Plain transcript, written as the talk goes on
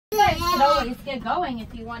could always get going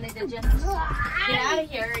if you wanted to just get out of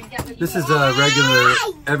here and get what you This want. is a regular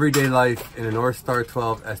everyday life in a Northstar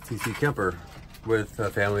 12 STC camper with a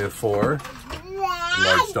family of 4, a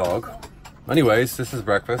large dog. Anyways, this is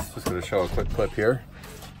breakfast. Just going to show a quick clip here.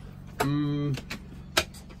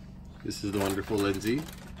 This is the wonderful Lindsay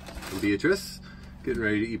and Beatrice getting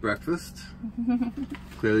ready to eat breakfast.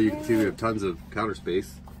 Clearly you can see we have tons of counter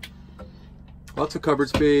space. Lots of cupboard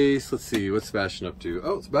space. Let's see, what's Sebastian up to?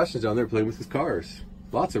 Oh, Sebastian's down there playing with his cars.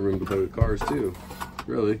 Lots of room to play with cars too.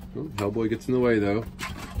 Really. Oh, Hellboy gets in the way though,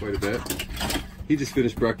 quite a bit. He just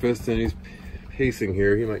finished breakfast and he's pacing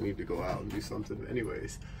here. He might need to go out and do something.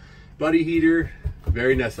 Anyways, buddy heater,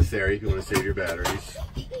 very necessary if you want to save your batteries.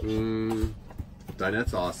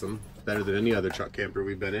 Dinette's awesome. Better than any other truck camper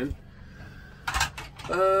we've been in.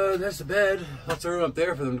 There's the bed. Lots of room up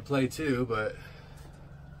there for them to play too, but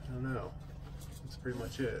I don't know. That's pretty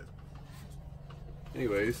much it.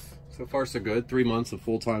 Anyways, so far so good. 3 months of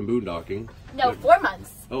full-time boondocking. No, 4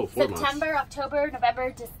 months. Oh, 4 months. September, October,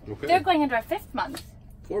 November, Okay. they're going into our 5th month.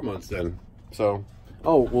 4 months then. So,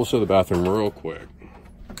 oh, we'll show the bathroom real quick.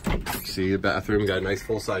 See, the bathroom got a nice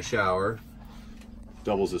full-size shower.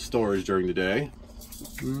 Doubles as storage during the day.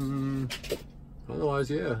 Otherwise,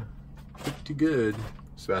 yeah, pretty good.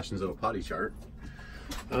 Sebastian's little potty chart.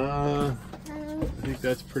 I think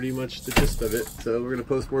that's pretty much the gist of it. So we're gonna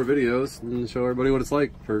post more videos and show everybody what it's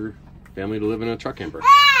like for family to live in a truck camper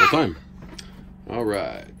full time. All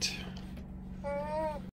right.